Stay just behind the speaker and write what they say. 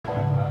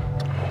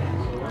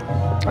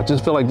I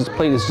just feel like this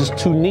plate is just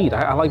too neat.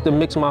 I like to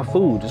mix my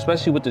food,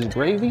 especially with this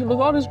gravy. Look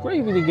at all this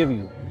gravy they give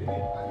you.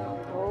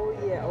 Oh,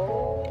 yeah.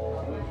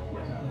 Oh.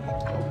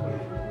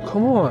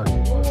 Come on.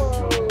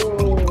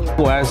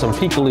 We'll add some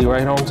piccoli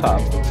right on top.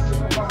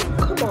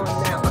 Come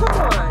on now, come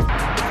on.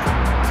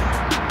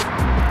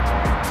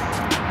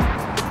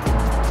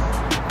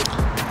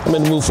 I'm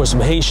in the mood for some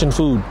Haitian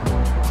food.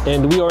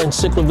 And we are in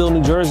Sicklerville,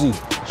 New Jersey.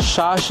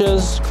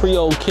 Shasha's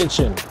Creole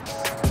Kitchen.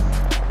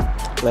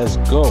 Let's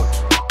go.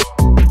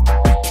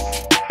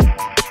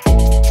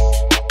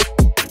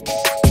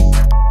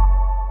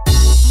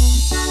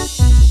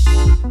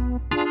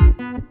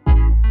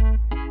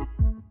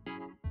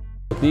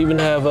 We even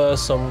have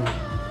some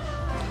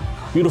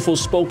beautiful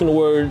spoken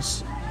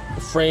words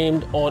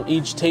framed on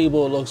each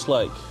table, it looks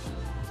like.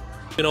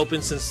 Been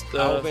open since...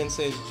 Open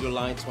since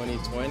July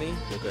 2020,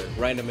 okay.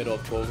 Right in the middle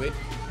of COVID.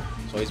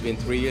 So it's been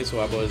 3 years, so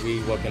I was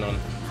really working on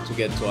to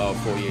get to our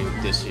 4 year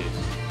this year,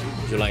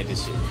 July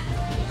this year.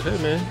 Okay,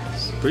 man.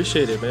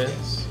 Appreciate it, man.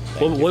 Yes.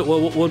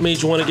 What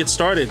made you want to get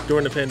started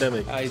during the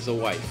pandemic? It's the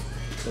wife.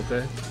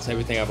 Okay. It's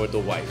everything about the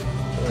wife.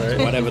 All right.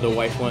 Whatever the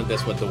wife wants,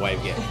 that's what the wife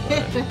gets.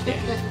 Right.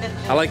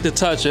 Yeah. I like the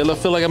touch. I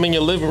feel like I'm in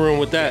your living room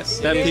with that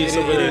piece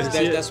over there.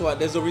 That's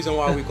the reason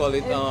why we call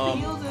it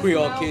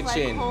Creole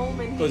Kitchen.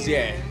 Because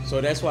so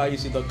that's why you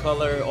see the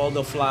color, all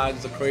the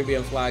flags, the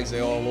Caribbean flags,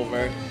 they're all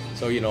over.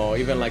 So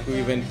even like we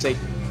even take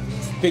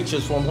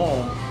pictures from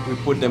home, we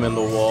put them in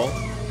the wall.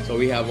 So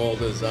we have all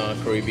this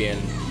Caribbean,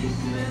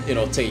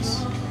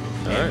 taste.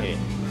 All right.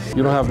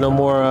 You don't have no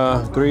more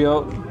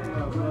griot?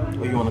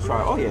 Oh, you want to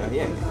try? Oh yeah.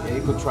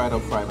 You could try the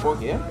fried pork,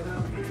 yeah.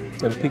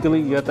 And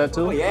piccoli, you got that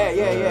too? Oh yeah.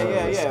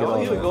 Oh,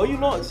 here we go.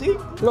 See?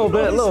 Little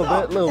bit.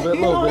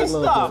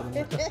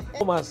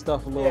 All my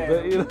stuff a little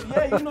bit.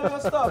 Yeah, you know your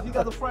stuff. You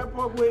got the fried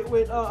pork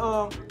with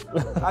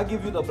I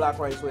give you the black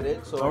rice with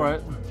it. So. All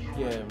right.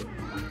 Yeah.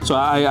 So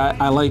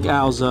I like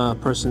Al's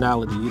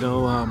personality.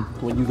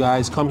 When you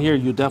guys come here,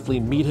 you definitely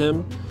meet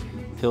him.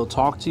 He'll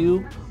talk to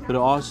you, but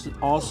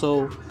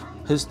also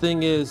his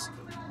thing is,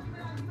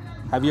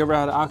 have you ever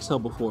had an oxtail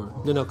before?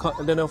 Then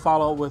he'll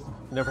follow up with,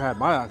 never had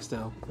my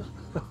oxtail.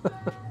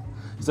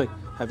 He's like,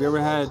 have you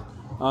ever had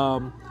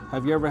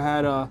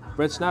a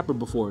red snapper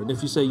before? And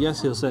if you say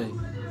yes, he'll say,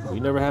 oh, you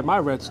never had my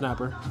red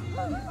snapper.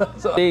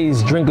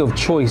 Today's drink of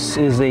choice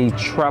is a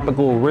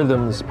Tropical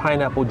Rhythms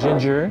pineapple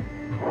ginger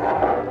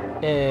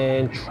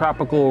and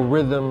Tropical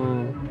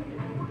Rhythm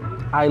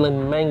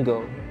island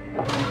mango.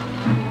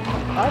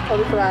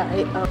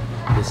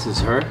 This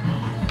is her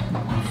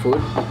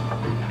food.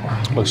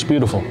 Looks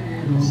beautiful.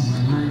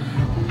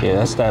 Yeah,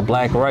 that's that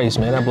black rice,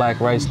 man. That black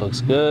rice looks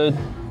good.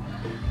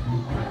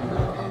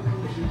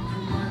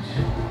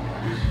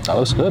 That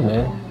looks good,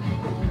 man.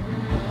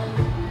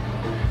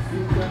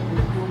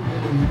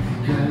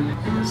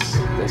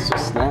 That's your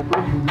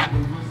snapper.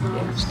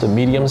 It's the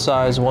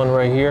medium-sized one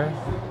right here.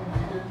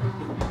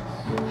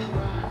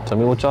 Tell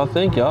me what y'all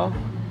think, y'all.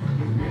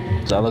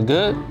 Does that look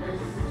good?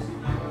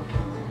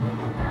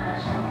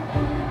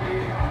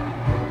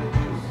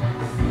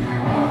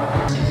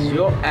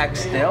 Your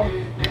oxtail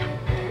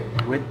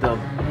with the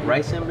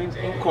rice and beans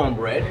and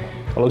cornbread.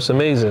 That looks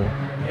amazing.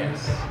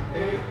 Yes.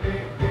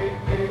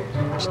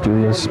 Let's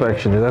do the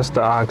inspection. That's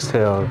the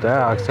oxtail. That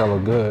oxtail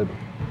look good.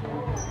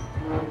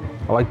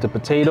 I like the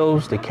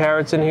potatoes, the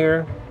carrots in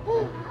here.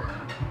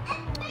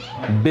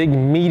 Big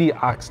meaty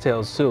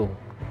oxtails too.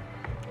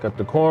 Got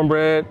the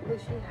cornbread.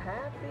 Is she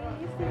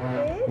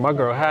happy? My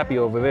girl happy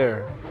over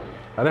there.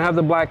 I didn't have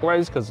the black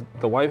rice because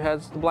the wife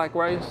has the black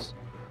rice.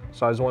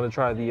 So I just want to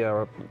try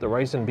the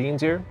rice and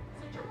beans here.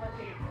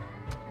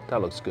 That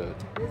looks good.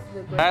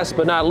 Last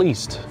but not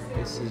least,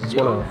 this is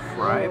your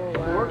fried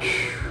pork.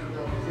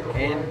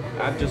 And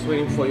I'm just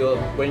waiting for your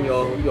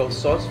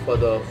sauce for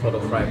the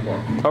fried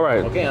pork. All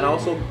right. Okay, and I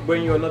also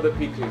bring you another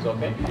pickles,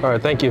 okay? All right,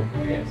 thank you.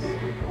 Yes.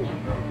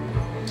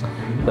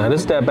 Now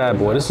this is that bad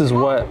boy. This is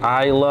what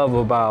I love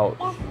about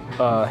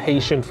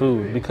Haitian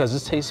food because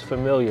this tastes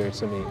familiar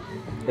to me.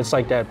 It's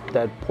like that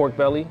pork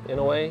belly in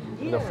a way,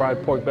 the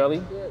fried pork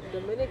belly.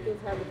 Dominicans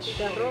have a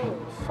chicharron.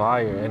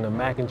 Fire, and the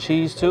mac and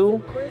cheese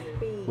too,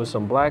 with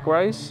some black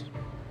rice.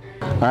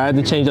 I had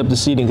to change up the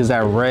seating because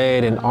that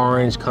red and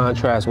orange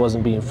contrast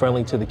wasn't being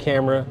friendly to the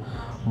camera.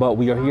 But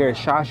we are here at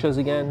Shasha's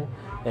again,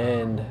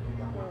 and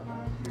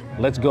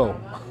let's go.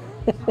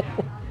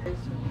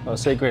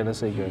 Say great, let's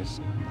say grace.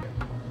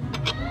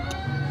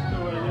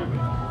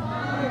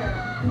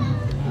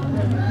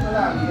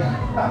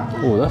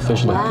 Ooh, that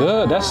fish look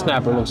good. That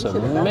snapper looks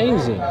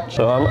amazing.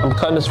 So I'm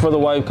cutting this for the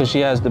wife because she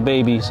has the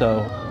baby,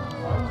 so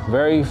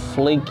very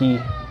flaky,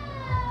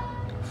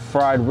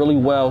 fried really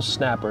well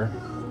snapper.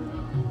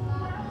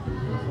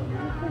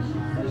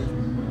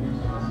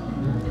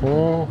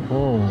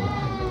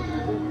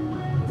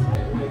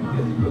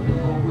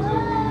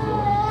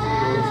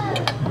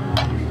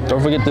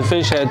 Don't forget the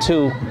fish head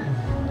too.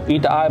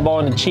 Eat the eyeball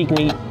and the cheek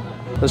meat.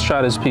 Let's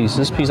try this piece.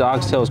 This piece of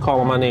oxtail is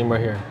calling my name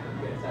right here.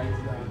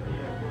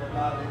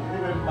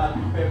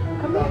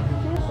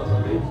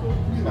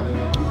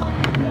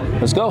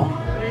 Let's go.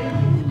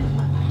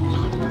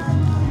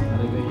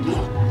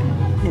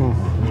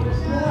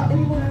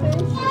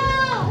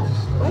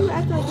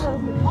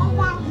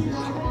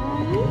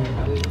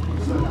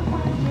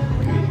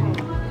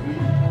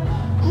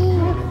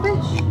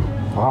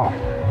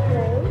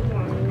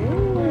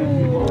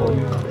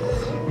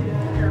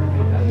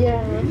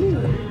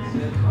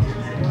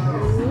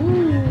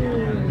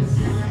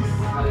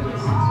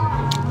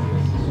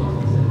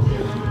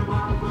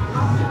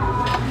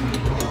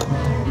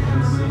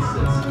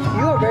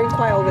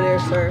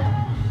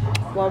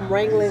 while I'm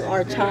wrangling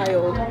our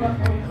child.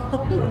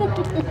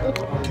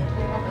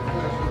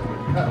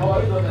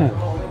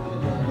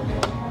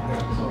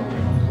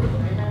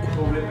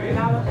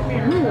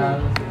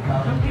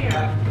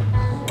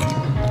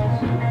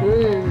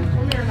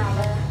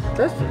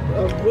 That's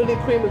a really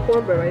creamy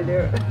cornbread right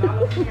there.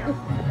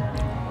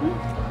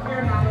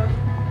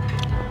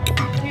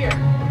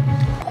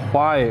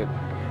 Quiet.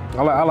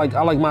 I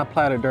like my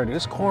platter dirty.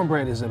 This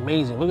cornbread is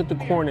amazing. Look at the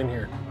corn in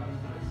here.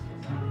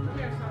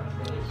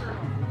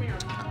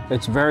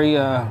 It's very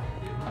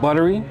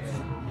buttery,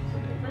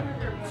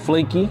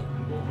 flaky.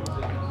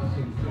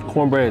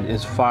 Cornbread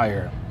is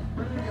fire.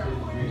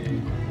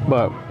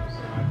 But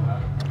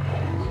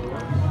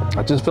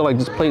I just feel like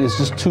this plate is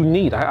just too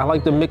neat. I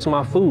like to mix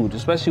my food,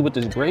 especially with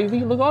this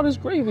gravy. Look at all this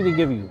gravy they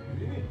give you.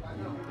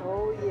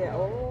 Oh yeah,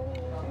 oh.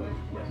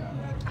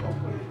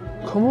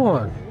 Come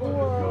on.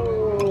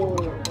 Whoa.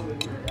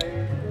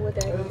 What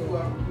that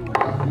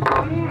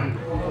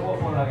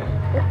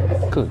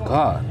is? Good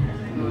God.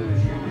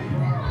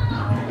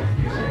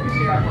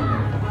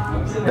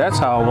 That's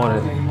how I want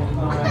it.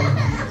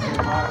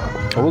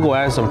 And we're gonna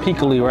add some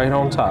piccoli right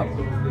on top.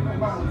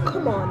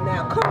 Come on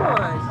now, come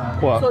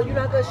on. What? So you're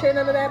not gonna share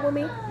none of that with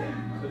me?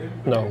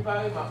 No.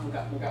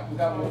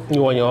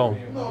 You on your own.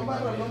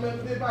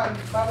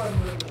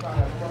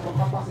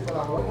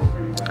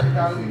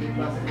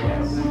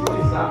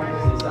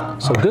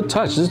 So good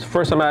touch. This is the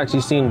first time I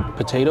actually seen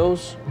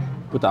potatoes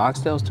with the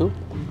oxtails too.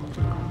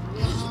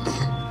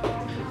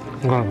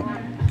 So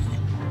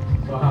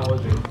how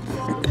was it?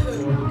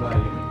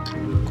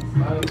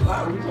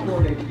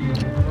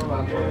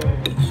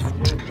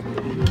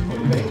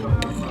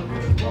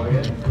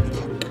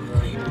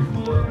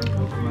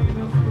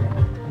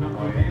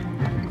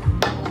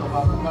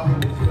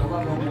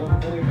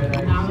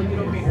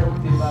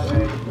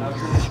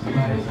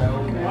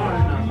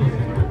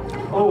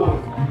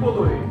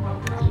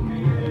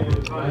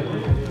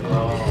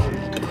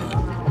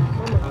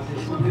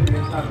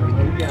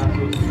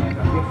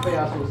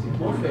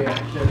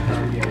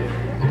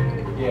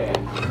 Yeah.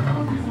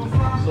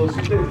 So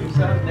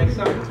next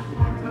time.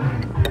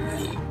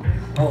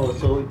 Oh,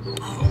 so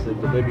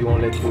the baby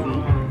won't let you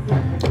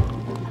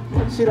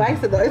eat. She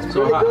likes it though. It's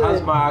So really good.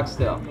 how's my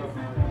oxtail?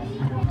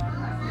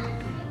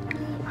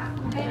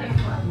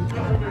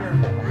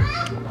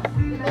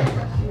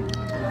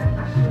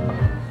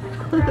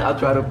 I'll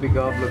try to pick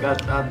up. Look,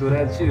 I'll do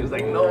that. She was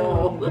like,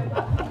 no.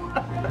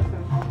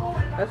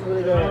 That's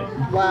really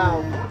good.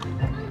 Wow.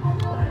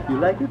 You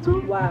like it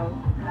too? Wow.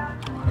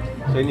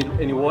 So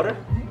any water?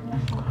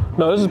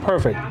 No, this is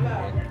perfect.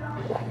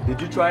 Did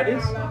you try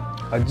this?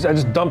 I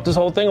just dumped this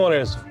whole thing on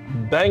there. It's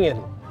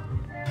banging.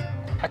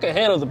 I can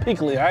handle the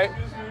piccoli, all right?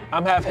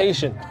 I'm half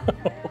Haitian.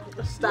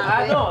 Stop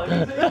I it.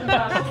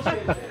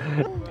 know.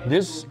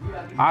 This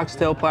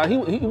oxtail pie, he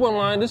wasn't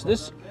lying.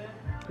 This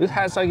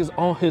has like his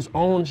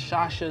own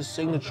Shasha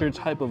signature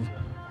type of.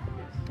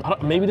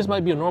 Maybe this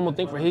might be a normal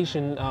thing for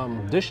Haitian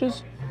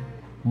dishes,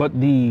 but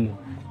Hey,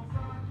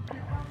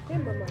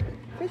 mama.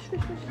 Fish.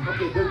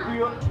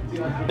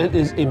 it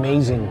is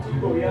amazing,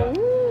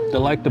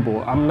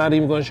 delectable. I'm not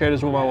even going to share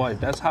this with my wife.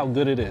 That's how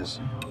good it is.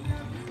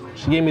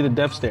 She gave me the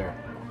death stare.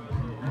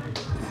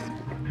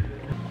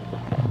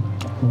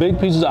 Big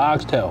pieces of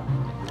oxtail,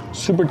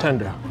 super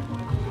tender.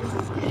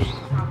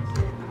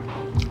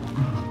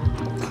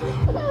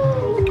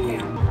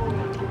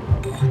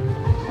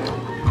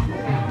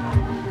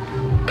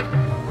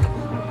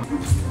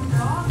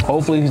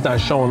 Hopefully he's not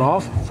showing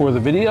off for the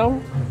video,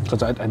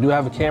 because I do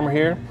have a camera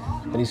here,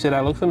 and he said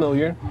I look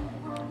familiar.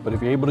 But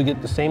if you're able to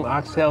get the same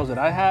oxtails that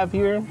I have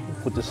here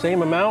with the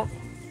same amount,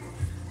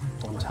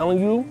 I'm telling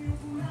you,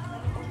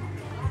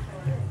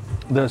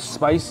 the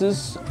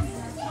spices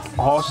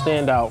all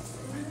stand out.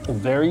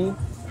 Very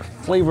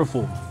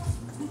flavorful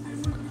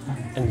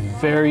and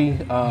very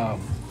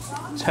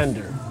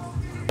tender.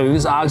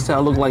 This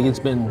oxtail looks like it's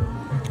been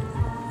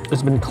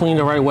cleaned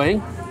the right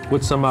way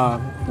with some,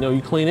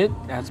 you clean it,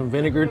 add some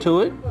vinegar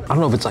to it. I don't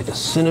know if it's like a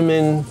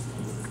cinnamon,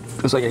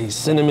 there's like a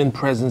cinnamon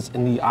presence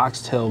in the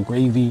oxtail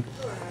gravy.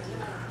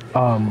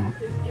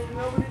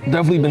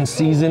 Definitely been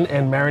seasoned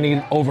and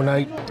marinated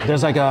overnight.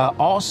 There's like a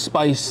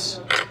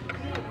allspice,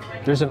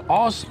 there's an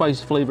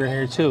allspice flavor in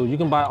here too. You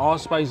can buy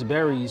allspice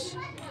berries.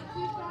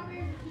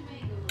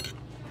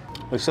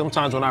 Like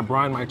sometimes when I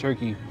brine my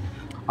turkey,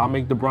 I'll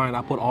make the brine,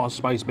 I put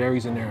allspice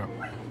berries in there.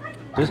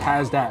 This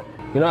has that.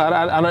 You know,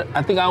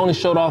 I think I only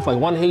showed off like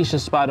one Haitian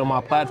spot on my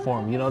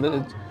platform,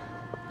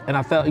 and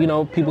I felt,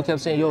 people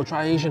kept saying, yo,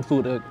 try Haitian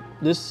food.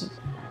 This is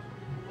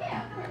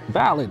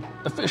valid,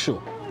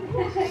 official.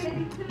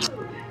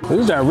 This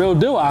is that real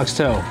deal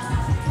oxtail.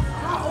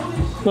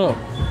 Look.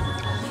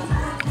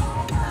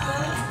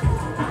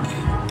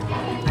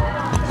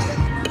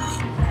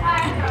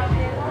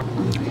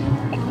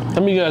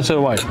 Let me get that to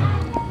the wife.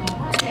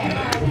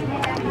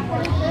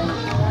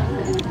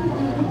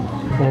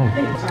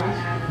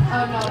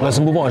 Let's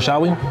move on,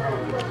 shall we?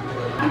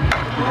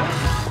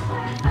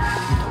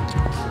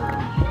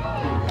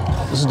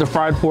 This is the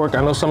fried pork.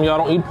 I know some of y'all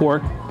don't eat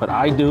pork, but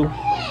I do.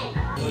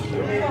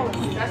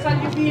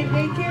 son, you be in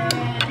daycare?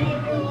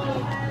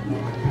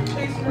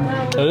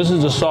 Now, this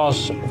is the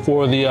sauce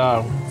for the,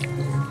 I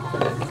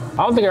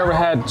don't think I ever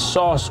had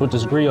sauce with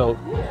this griot.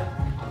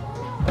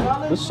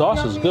 This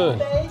sauce is good.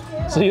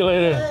 See you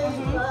later.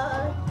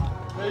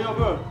 Hey, yo,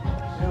 bro.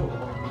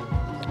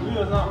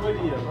 Leo's not ready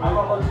yet. I'm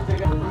about to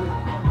take it.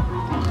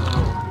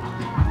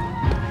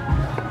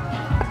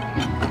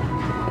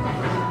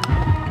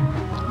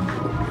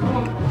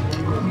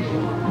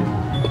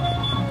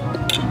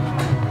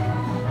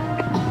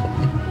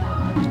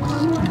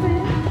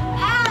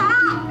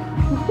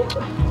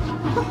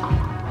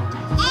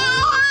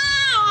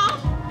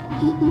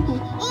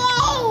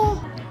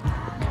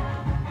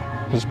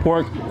 This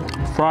pork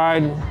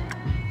fried.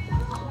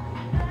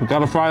 We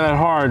gotta fry that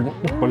hard,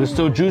 but it's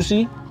still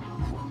juicy.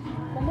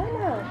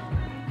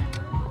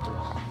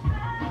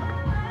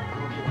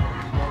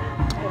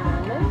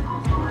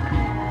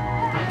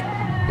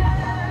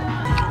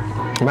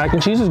 Mac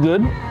and cheese is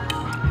good.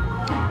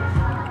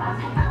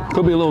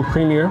 Could be a little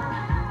creamier.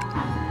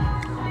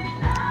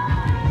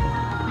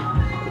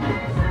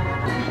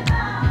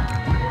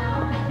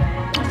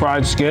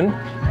 Fried skin.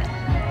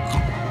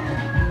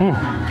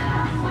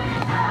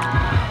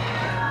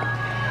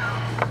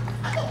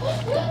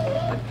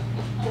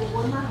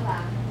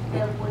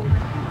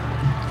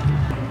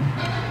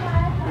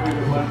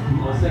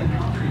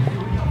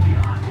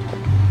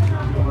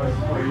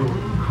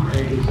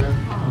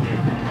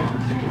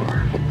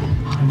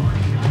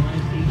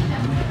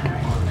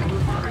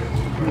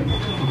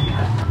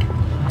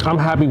 I'm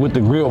happy with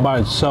the grill by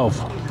itself,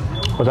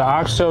 but the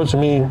oxtail to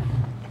me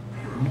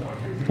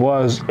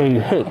was a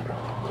hit.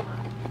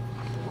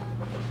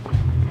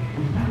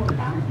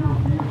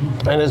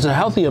 And it's a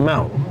healthy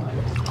amount.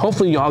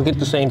 Hopefully y'all get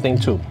the same thing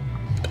too.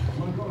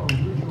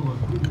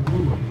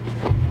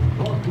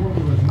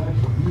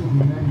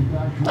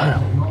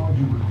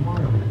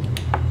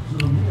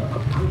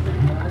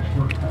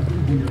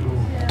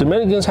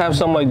 Dominicans have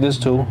something like this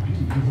too.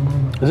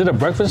 Is it a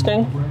breakfast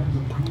thing?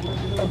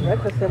 A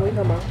breakfast thing, we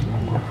come out.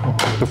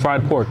 The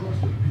fried pork?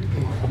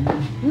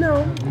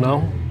 No.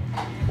 No?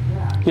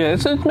 Yeah,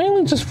 it's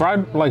mainly just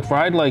fried, what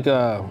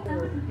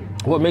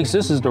makes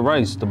this is the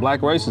rice. The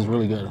black rice is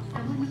really good.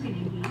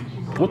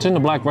 What's in the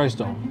black rice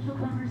though?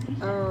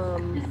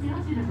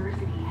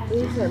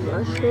 These are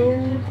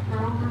mushrooms.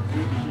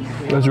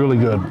 That's really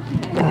good.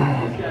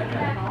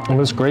 And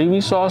this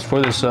gravy sauce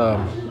for this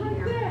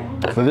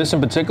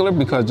in particular,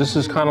 because this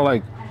is kind of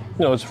like,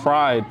 you know, it's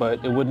fried,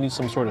 but it would need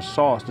some sort of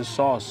sauce. This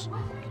sauce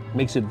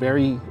makes it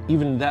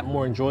even that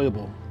more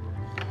enjoyable.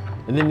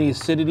 And then the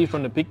acidity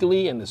from the pickle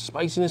and the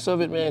spiciness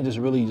of it, man, just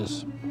really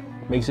just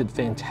makes it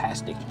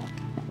fantastic.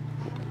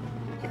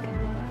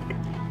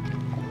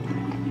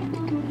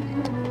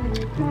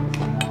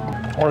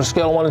 On a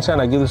scale of 1 to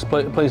 10, I give this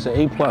place an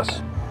A+.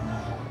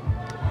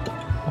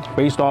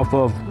 Based off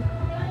of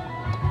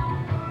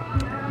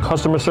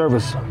customer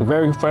service,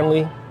 very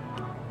friendly.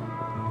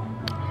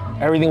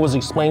 Everything was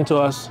explained to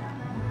us,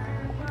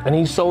 and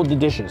he sold the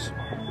dishes.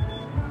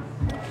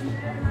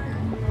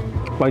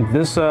 Like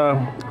this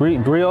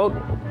griot,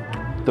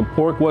 the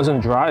pork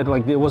wasn't dry,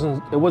 like it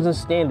wasn't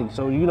standing.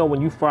 So you know when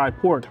you fry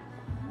pork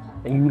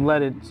and you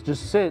let it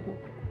just sit,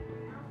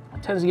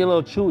 it tends to get a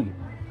little chewy.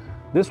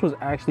 This was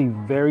actually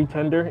very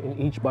tender in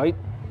each bite.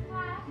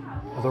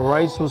 The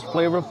rice was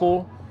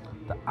flavorful.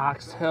 The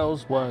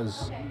oxtails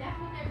was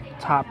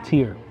top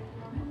tier.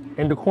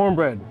 And the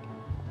cornbread.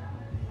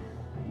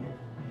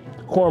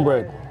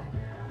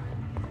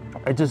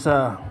 It just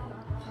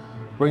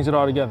brings it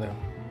all together.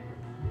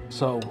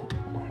 So,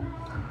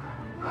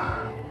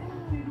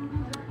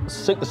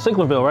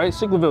 Sicklerville, right?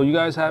 Sicklerville, you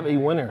guys have a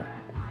winner.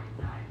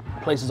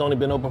 The place has only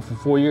been open for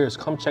 4 years.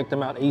 Come check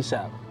them out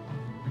ASAP.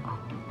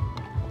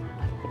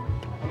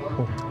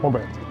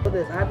 Cornbread. I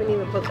haven't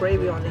even put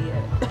gravy on it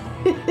yet.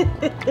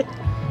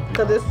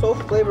 Because it's so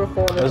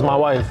flavorful. There's my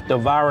wife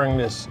devouring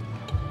this.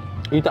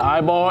 Eat the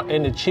eyeball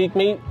and the cheek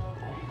meat.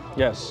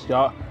 Yes,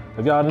 y'all.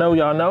 If y'all know,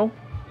 y'all know.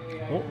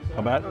 Oh,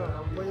 my bad.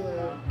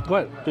 Go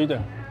ahead, do your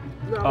thing.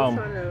 No, I was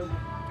trying to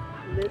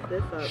lift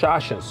this up.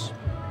 Shasha's.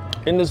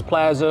 In this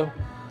plaza,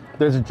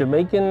 there's a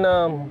Jamaican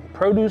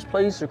produce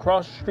place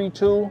across the street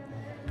too.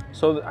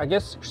 So I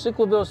guess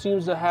Sicklerville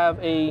seems to have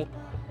a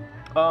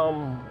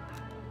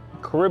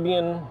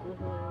Caribbean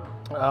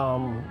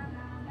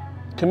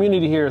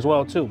community here as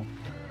well too.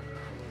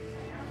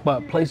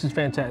 But place is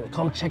fantastic.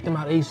 Come check them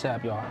out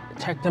ASAP, y'all.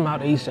 Check them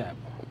out ASAP.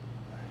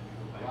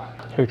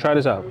 Here, try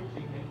this out.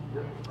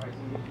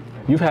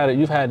 You've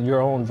had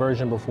your own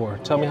version before.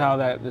 Tell me how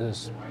that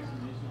is.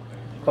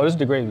 Oh, this is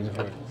the gravy.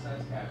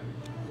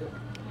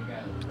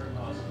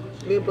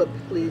 We put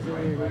please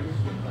in here.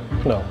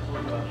 No.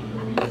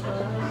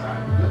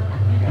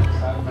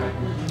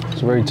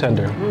 It's very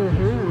tender.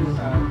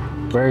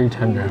 Very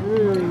tender.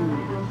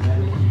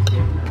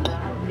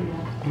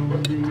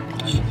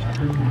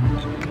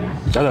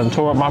 That done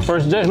tore up my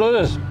first dish. Look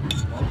at this.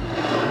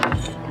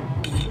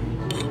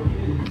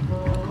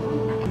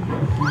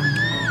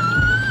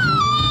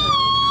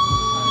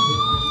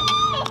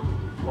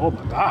 Oh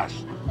my gosh.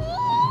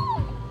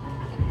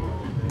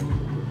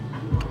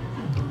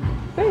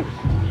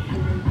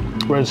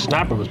 Red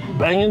snapper was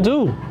banging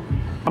too.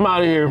 I'm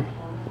out of here.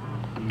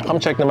 Come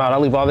check them out. I'll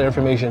leave all the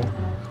information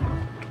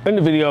in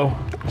the video.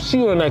 See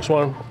you in the next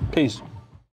one. Peace.